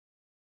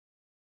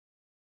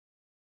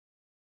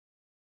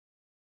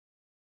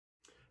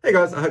Hey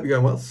guys, I hope you're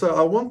going well. So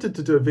I wanted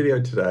to do a video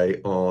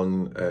today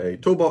on a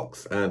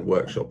toolbox and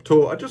workshop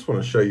tour. I just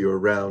want to show you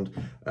around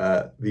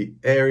the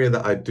area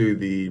that I do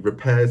the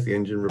repairs, the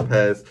engine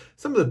repairs,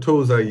 some of the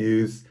tools I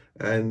use,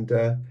 and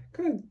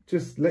kind of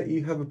just let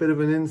you have a bit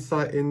of an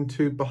insight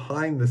into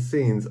behind the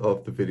scenes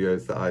of the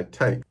videos that I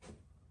take.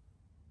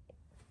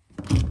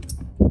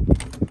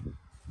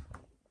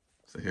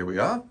 So here we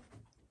are.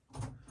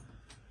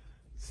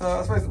 So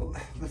I suppose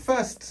the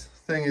first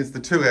thing is the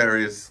two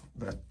areas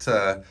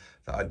that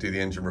I do the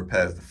engine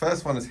repairs. The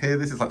first one is here.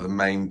 This is like the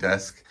main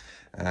desk,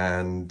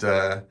 and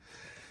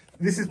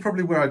this is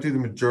probably where I do the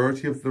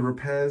majority of the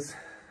repairs.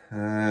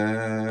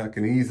 I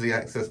can easily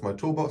access my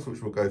toolbox,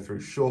 which we'll go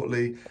through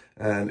shortly,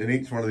 and in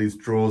each one of these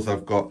drawers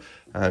I've got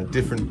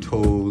different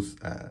tools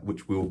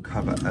which we'll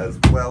cover as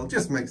well.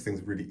 Just makes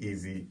things really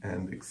easy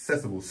and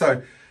accessible.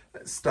 So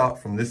let's start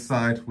from this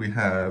side. We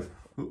have,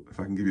 if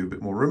I can give you a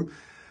bit more room,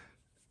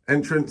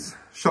 entrance,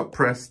 shop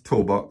press,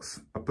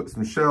 toolbox. I put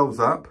some shelves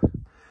up,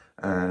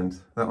 and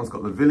that one's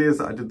got the Villiers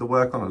that I did the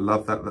work on. I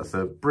love that. That's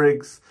a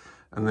Briggs.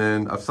 And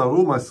then I've sold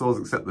all my saws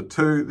except the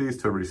two.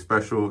 These two are really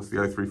special. It's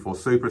the 034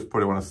 Super. It's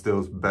probably one of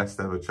Stihl's best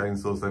ever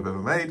chainsaws they've ever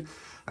made.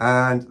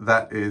 And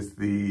that is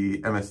the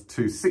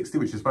MS260,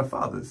 which is my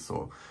father's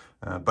saw.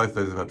 Both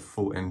those have had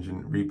full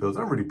engine rebuilds.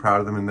 I'm really proud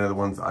of them, and they're the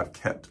ones that I've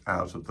kept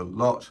out of the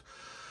lot.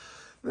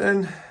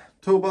 Then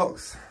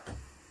toolbox.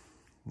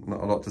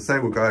 Not a lot to say.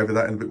 We'll go over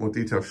that in a bit more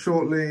detail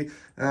shortly.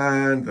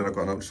 And then I've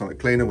got an ultrasonic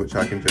cleaner, which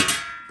I can just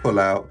pull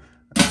out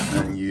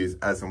and use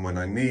as and when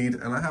I need.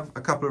 And I have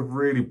a couple of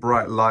really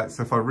bright lights,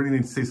 so if I really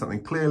need to see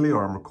something clearly,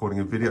 or I'm recording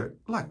a video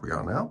like we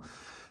are now,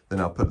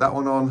 then I'll put that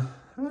one on,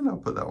 and I'll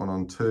put that one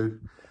on too.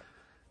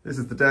 This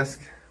is the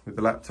desk with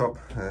the laptop,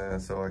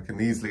 so I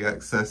can easily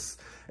access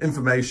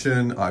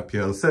information,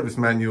 IPL, service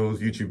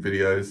manuals, YouTube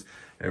videos.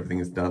 Everything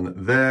is done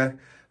there.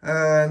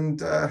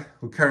 And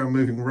we'll carry on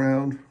moving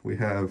around. We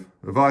have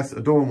a vise,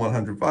 a Dawn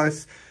 100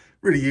 vise.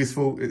 Really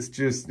useful. It's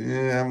just, I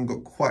haven't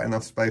got quite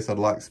enough space. I'd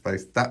like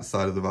space that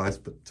side of the vise,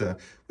 but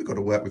we've got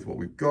to work with what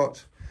we've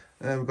got.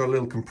 We've got a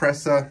little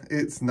compressor.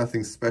 It's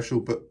nothing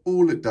special, but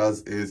all it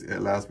does is it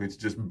allows me to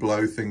just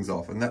blow things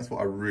off, and that's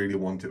what I really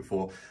want it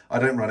for. I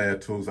don't run air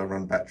tools, I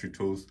run battery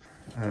tools.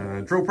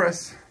 Drill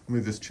press,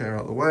 move this chair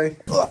out of the way.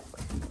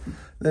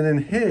 Then in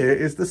here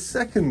is the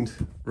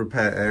second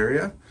repair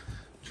area.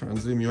 Try and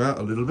zoom you out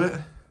a little bit.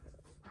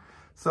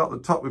 So at the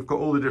top, we've got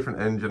all the different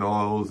engine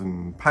oils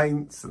and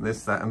paints and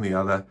this, that, and the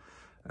other.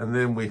 And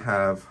then we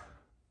have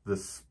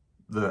this,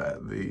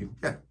 the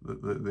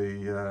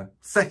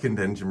second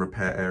engine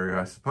repair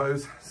area, I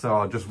suppose. So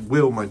I'll just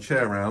wheel my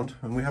chair around,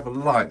 and we have a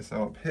light.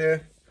 So up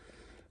here,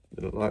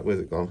 little light, where's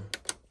it gone?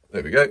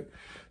 There we go.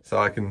 So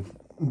I can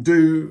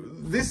do,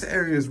 this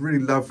area is really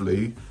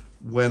lovely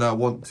when I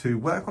want to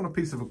work on a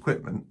piece of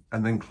equipment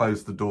and then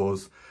close the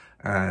doors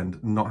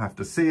and not have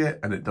to see it,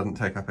 and it doesn't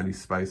take up any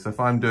space. So if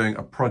I'm doing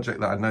a project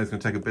that I know is going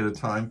to take a bit of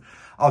time,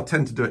 I'll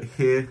tend to do it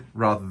here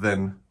rather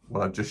than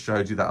what I just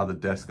showed you, that other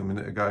desk a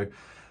minute ago.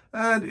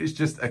 And it's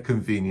just a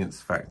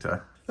convenience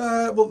factor.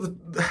 I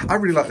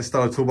really like the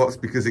style of toolbox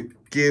because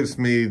it gives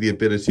me the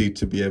ability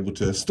to be able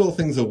to store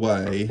things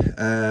away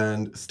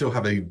and still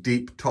have a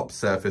deep top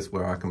surface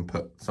where I can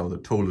put some of the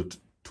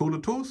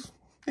tools.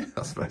 Yeah,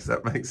 I suppose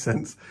that makes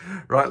sense.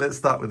 Right, let's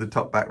start with the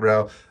top back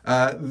rail.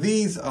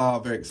 These are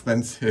very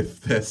expensive.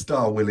 They're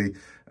Star Willy.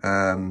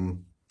 For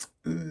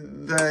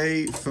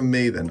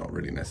me, they're not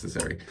really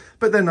necessary,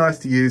 but they're nice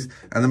to use.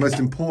 And the most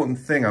important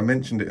thing, I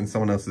mentioned it in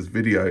someone else's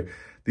video,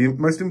 the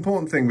most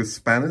important thing with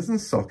spanners and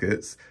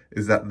sockets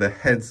is that the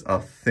heads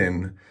are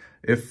thin.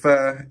 If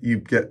you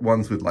get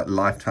ones with like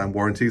lifetime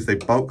warranties, they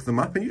bulk them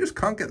up and you just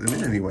can't get them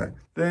in anywhere.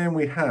 Then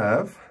we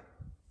have,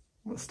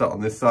 let's start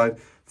on this side.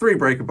 3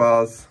 breaker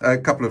bars, a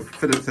couple of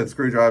Phillips head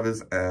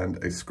screwdrivers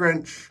and a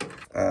scrunch,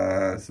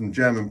 some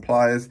German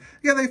pliers.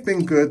 Yeah, they've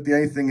been good. The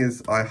only thing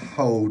is I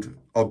hold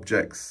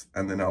objects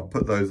and then I'll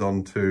put those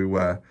onto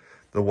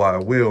the wire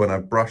wheel and I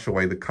brush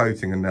away the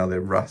coating, and now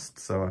they're rust,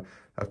 so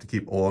I have to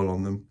keep oil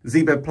on them.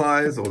 Z-bend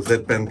pliers or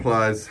Z-bend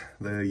pliers,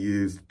 they're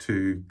used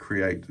to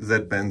create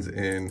Z-bends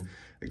in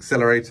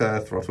accelerator,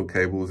 throttle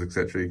cables,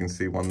 etc. You can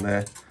see one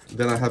there.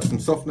 Then I have some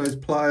soft nose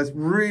pliers,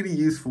 really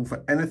useful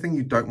for anything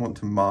you don't want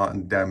to mar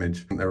and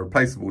damage. And they're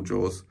replaceable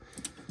jaws,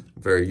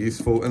 very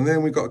useful. And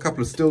then we've got a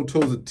couple of Stihl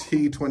tools, a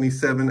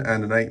T27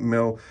 and an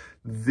 8mm.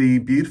 The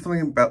beautiful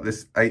thing about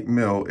this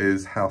 8mm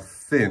is how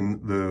thin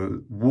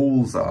the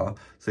walls are,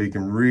 so you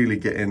can really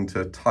get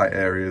into tight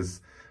areas.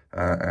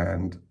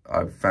 And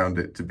I've found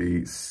it to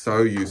be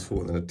so useful.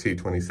 And then a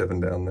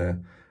T27 down there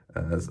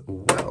as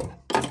well.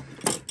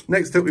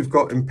 Next up, we've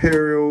got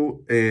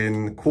Imperial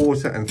in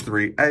 1/4 and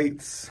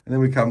 3/8. And then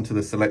we come to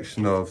the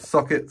selection of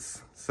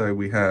sockets. So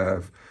we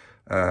have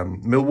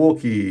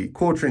Milwaukee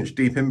 1/4 inch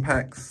deep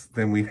impacts.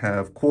 Then we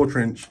have 1/4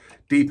 inch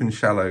deep and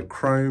shallow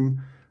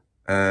chrome.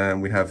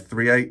 And we have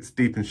 3/8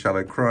 deep and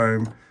shallow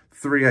chrome,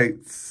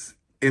 3/8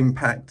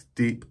 impact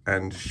deep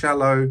and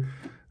shallow.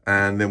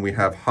 And then we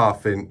have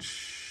 1/2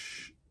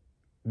 inch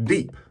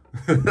deep.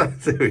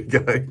 There we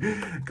go.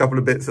 A couple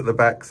of bits at the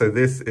back. So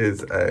this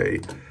is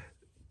a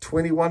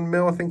 21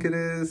 mil, I think it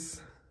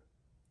is.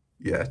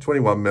 Yeah,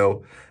 21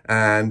 mil,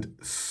 and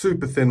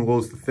super thin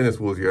walls, the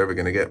thinnest walls you're ever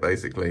going to get,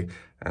 basically.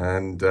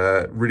 And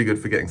really good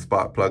for getting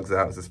spark plugs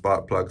out as a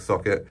spark plug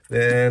socket.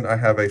 Then I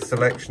have a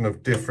selection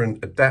of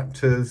different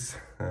adapters,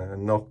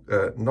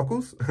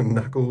 knuckles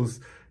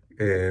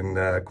in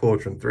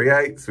 1/4 and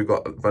 3/8. We've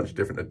got a bunch of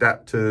different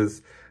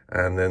adapters,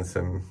 and then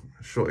some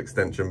short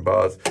extension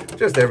bars.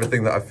 Just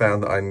everything that I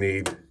found that I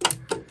need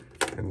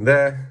in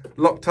there.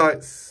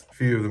 Loctites, a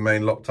few of the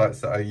main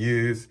Loctites that I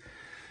use.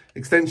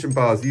 Extension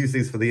bars, use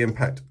these for the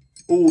impact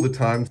all the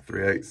time.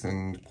 3/8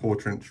 and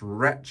 1/4 inch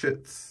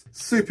ratchets.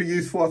 Super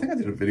useful. I think I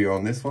did a video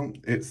on this one.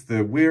 It's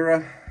the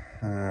Weira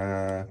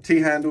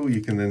T-handle.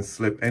 You can then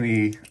slip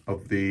any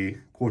of the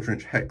 1/4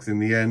 inch hex in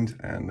the end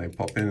and they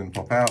pop in and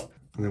pop out.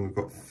 And then we've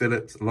got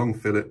Phillips, long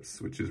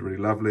Phillips, which is really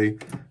lovely.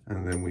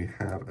 And then we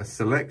have a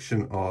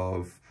selection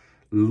of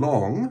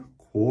long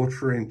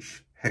 1/4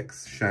 inch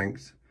hex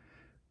shanked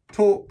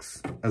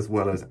Torx, as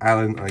well as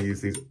Allen. I use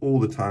these all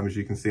the time, as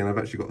you can see, and I've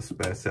actually got a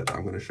spare set that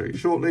I'm going to show you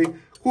shortly.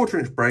 1/4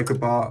 inch breaker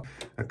bar,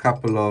 a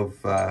couple of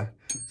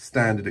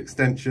standard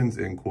extensions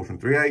in 1/4 and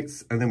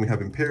 3/8, and then we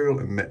have Imperial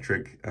and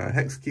metric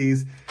hex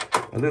keys.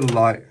 A little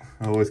light,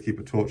 I always keep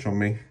a torch on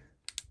me.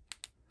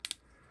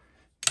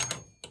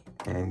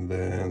 And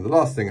then the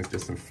last thing is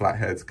just some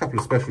flatheads, a couple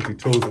of specialty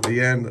tools at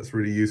the end. That's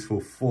really useful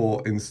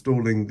for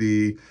installing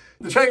the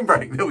chain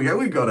brake. There we go,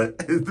 we got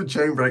it. It's the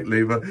chain brake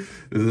lever.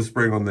 There's a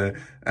spring on there.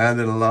 And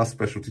then the last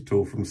specialty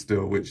tool from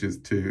Stihl, which is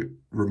to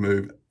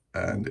remove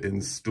and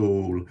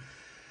install,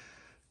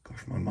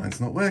 gosh, my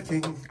mind's not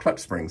working, clutch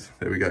springs.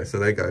 There we go. So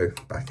they go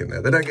back in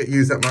there. They don't get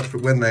used that much,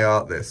 but when they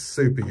are, they're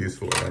super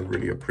useful and I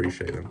really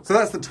appreciate them. So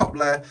that's the top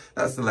layer.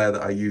 That's the layer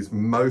that I use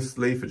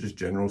mostly for just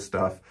general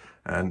stuff.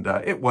 And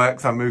it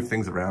works. I move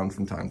things around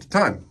from time to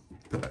time.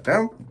 Put that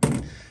down.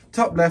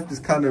 Top left is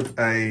kind of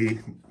a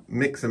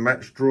mix and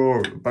match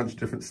drawer of a bunch of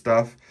different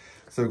stuff.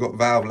 So we've got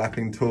valve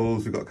lapping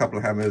tools, we've got a couple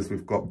of hammers,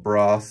 we've got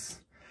brass,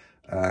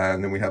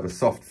 and then we have a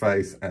soft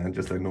face and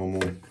just a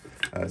normal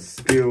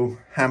steel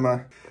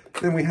hammer.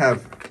 Then we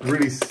have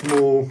really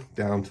small,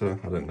 down to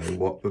I don't know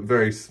what, but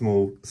very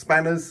small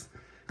spanners.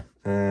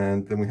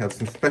 And then we have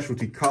some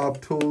specialty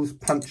carb tools,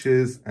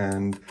 punches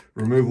and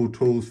removal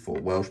tools for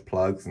Welsh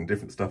plugs and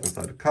different stuff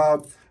inside a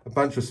carb. A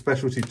bunch of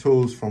specialty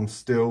tools from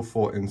Stihl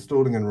for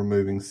installing and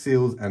removing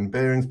seals and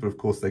bearings, but of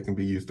course they can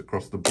be used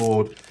across the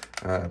board.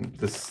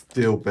 The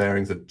Stihl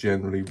bearings are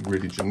generally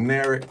really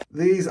generic.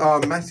 These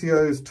are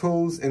Matteo's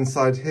tools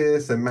inside here.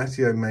 So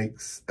Matteo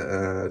makes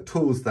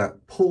tools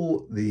that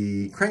pull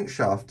the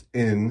crankshaft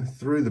in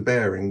through the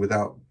bearing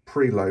without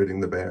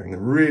preloading the bearing.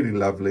 They're really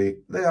lovely.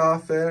 They are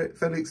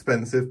fairly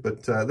expensive,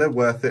 but they're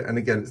worth it. And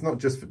again, it's not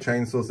just for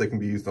chainsaws. They can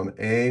be used on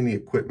any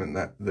equipment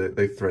that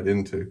they thread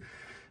into.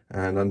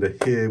 And under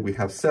here, we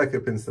have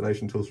circuit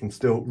installation tools from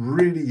Stihl,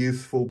 really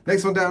useful.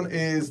 Next one down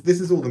is,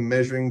 this is all the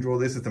measuring drawer.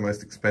 This is the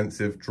most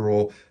expensive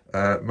drawer.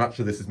 Much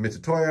of this is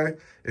Mitutoyo.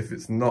 If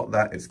it's not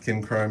that, it's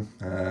Kinchrome.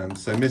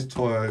 So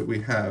Mitutoyo,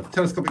 we have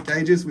telescopic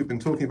gauges. We've been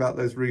talking about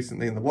those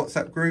recently in the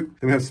WhatsApp group.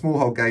 Then we have small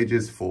hole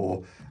gauges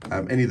for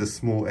any of the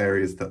small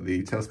areas that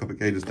the telescopic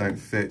gauges don't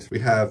fit. We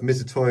have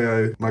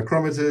Mitutoyo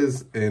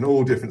micrometers in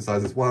all different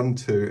sizes, 1,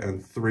 2,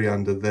 and 3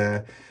 under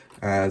there,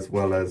 as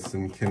well as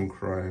some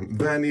Kinchrome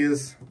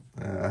verniers.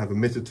 I have a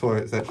Mitutoyo,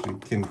 it's actually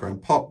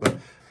Kinchrome pop, but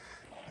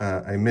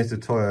a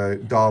Mitutoyo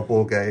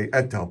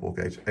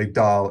a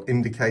dial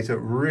indicator,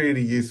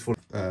 really useful.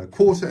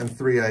 1/4 and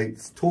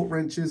 3/8 torque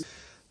wrenches.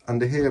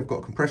 Under here I've got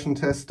a compression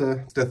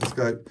tester,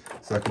 stethoscope,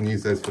 so I can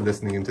use those for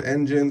listening into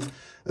engines,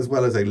 as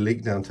well as a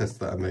leak down tester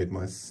that I made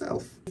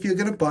myself. If you're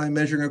going to buy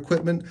measuring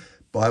equipment,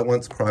 buy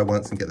once, cry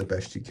once, and get the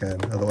best you can.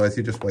 Otherwise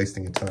you're just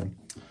wasting your time.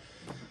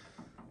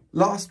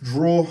 Last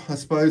drawer, I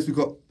suppose, we've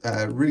got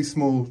really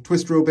small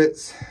twist drill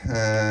bits,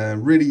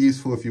 really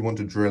useful if you want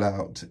to drill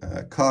out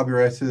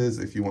carburetors,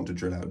 if you want to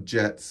drill out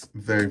jets,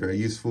 very, very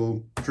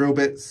useful drill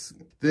bits.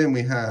 Then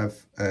we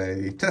have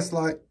a test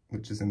light,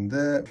 which is in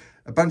there,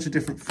 a bunch of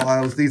different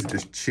files. These are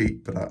just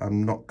cheap, but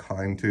I'm not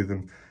kind to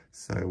them.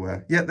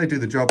 So yeah, they do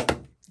the job.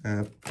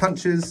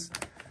 Punches,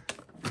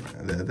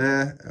 they're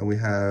there. And we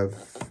have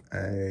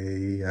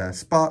a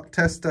spark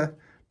tester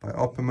by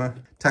Optima,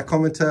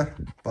 tachometer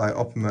by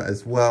Optima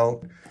as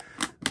well.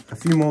 A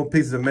few more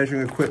pieces of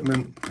measuring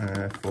equipment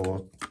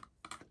for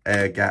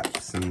air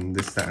gaps and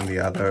this, that, and the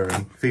other,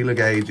 and feeler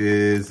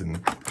gauges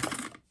and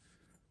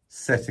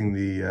setting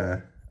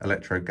the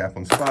electrode gap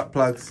on spark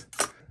plugs.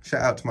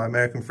 Shout out to my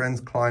American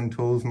friends, Klein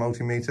Tools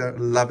multimeter,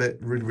 love it,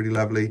 really, really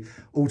lovely.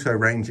 Auto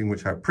ranging,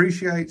 which I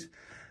appreciate.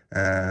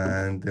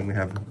 And then we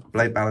have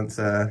blade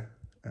balancer,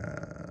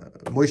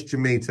 moisture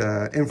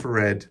meter,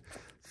 infrared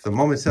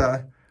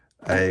thermometer,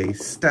 a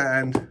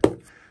stand,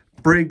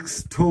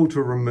 Briggs tool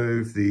to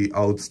remove the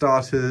old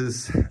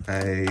starters,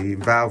 a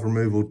valve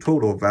removal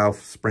tool, or valve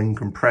spring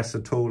compressor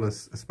tool, I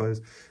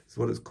suppose is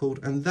what it's called.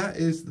 And that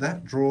is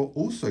that drawer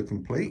also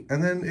complete.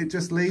 And then it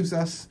just leaves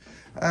us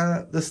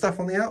the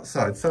stuff on the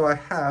outside. So I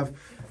have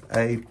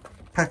a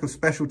pack of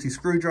specialty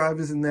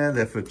screwdrivers in there.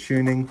 They're for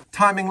tuning.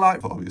 Timing light,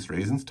 for obvious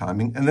reasons,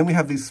 timing. And then we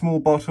have these small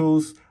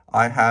bottles.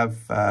 I have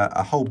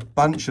a whole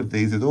bunch of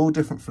these with all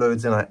different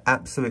fluids in.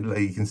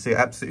 You can see, I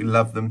absolutely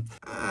love them.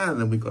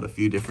 And then we've got a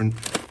few different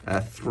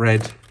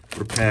thread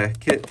repair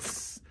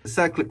kits.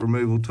 Circlip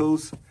removal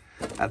tools.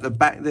 At the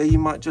back there, you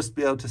might just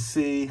be able to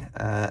see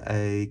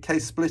a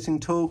case splitting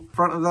tool. In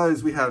front of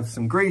those, we have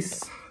some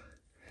grease,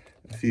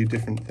 a few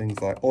different things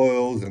like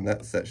oils, and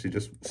that's actually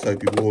just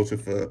soapy water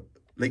for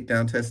leak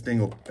down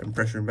testing and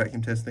pressure and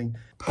vacuum testing.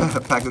 A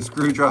pack of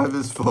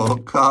screwdrivers for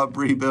carb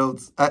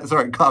rebuilds,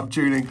 carb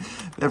tuning.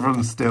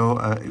 Everyone's still,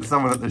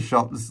 someone at the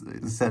shop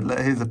said,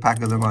 here's a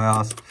pack of them. I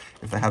asked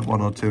if they had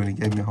one or two, and he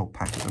gave me a whole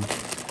pack of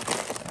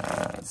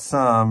them.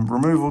 Some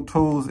removal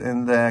tools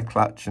in there,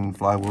 clutch and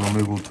flywheel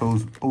removal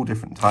tools, all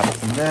different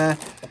types in there.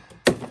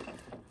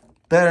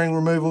 Bearing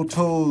removal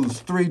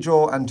tools,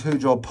 3-jaw and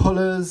 2-jaw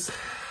pullers,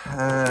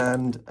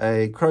 and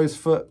a crow's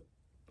foot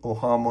or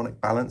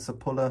harmonic balancer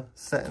puller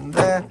set in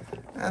there,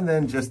 and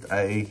then just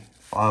a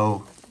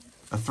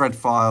thread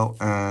file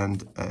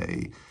and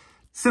a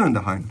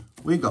cylinder hone.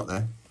 We got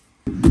there.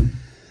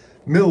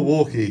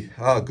 Milwaukee,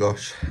 oh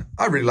gosh,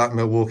 I really like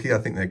Milwaukee. I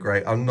think they're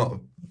great. I'm not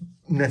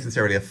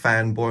necessarily a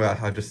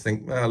fanboy. I just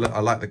think, well, I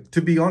like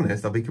to be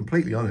honest, I'll be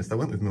completely honest, I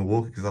went with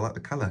Milwaukee because I like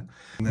the colour.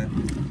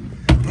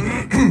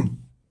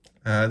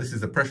 This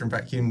is a pressure and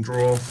vacuum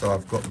drawer, so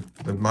I've got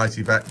the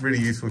Mighty Vac, really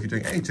useful if you're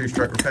doing any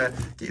two-stroke repair.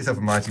 Get yourself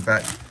a Mighty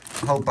Vac,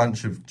 a whole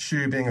bunch of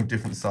tubing of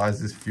different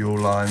sizes, fuel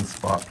lines,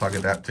 spark plug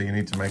adapter. You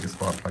need to make a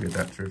spark plug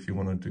adapter if you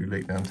want to do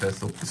leak down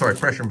tests,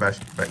 pressure and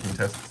vacuum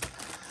tests.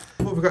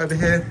 What have we got over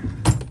here?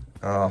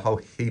 A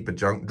whole heap of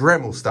junk,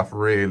 Dremel stuff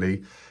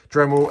really.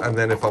 Dremel, and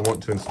then if I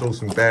want to install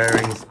some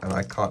bearings and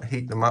I can't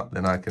heat them up,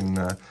 then I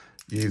can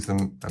use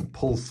them and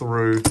pull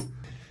through.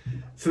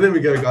 So there we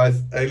go,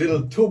 guys. A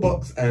little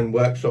toolbox and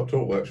workshop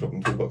tour, workshop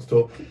and toolbox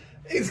tour.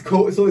 It's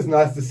cool. It's always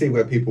nice to see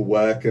where people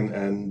work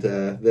and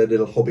their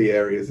little hobby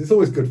areas. It's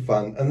always good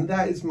fun, and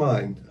that is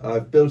mine.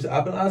 I've built it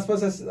up, and I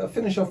suppose I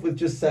finish off with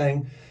just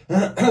saying,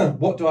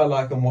 what do I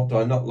like and what do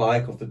I not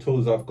like of the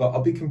tools I've got?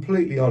 I'll be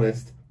completely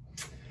honest.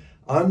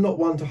 I'm not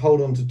one to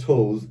hold on to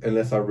tools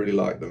unless I really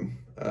like them.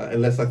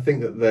 Unless I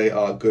think that they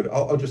are good,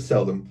 I'll just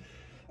sell them.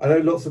 I know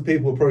lots of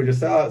people will probably just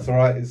say, oh, it's all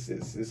right,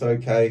 it's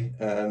okay,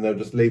 and they'll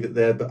just leave it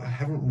there, but I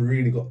haven't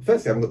really got,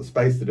 firstly, I haven't got the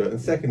space to do it,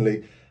 and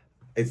secondly,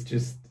 it's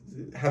just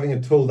having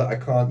a tool that I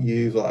can't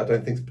use or I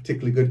don't think is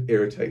particularly good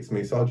irritates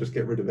me, so I'll just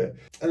get rid of it.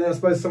 And then I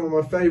suppose some of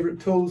my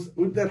favourite tools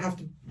would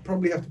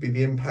probably have to be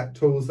the impact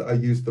tools that I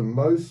use the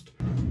most.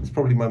 It's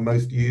probably my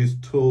most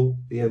used tool,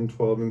 the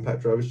M12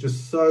 impact drive. It's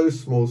just so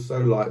small, so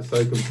light,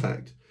 so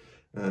compact.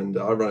 And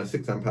I run a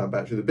 6 amp hour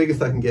battery, the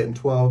biggest I can get in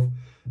M12,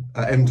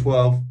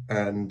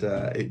 and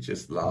it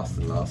just lasts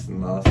and lasts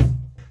and lasts.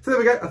 So there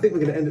we go. I think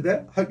we're going to end it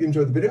there. Hope you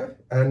enjoyed the video.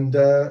 And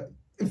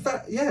in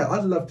fact, yeah,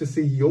 I'd love to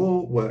see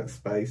your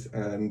workspace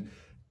and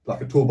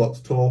like a toolbox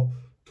tour.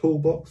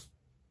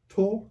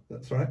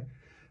 That's right.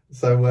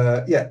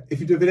 So yeah, if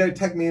you do a video,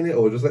 tag me in it,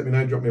 or just let me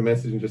know, drop me a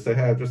message and just say,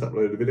 hey, I've just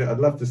uploaded a video. I'd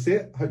love to see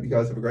it. Hope you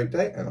guys have a great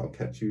day, and I'll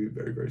catch you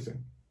very, very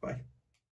soon. Bye.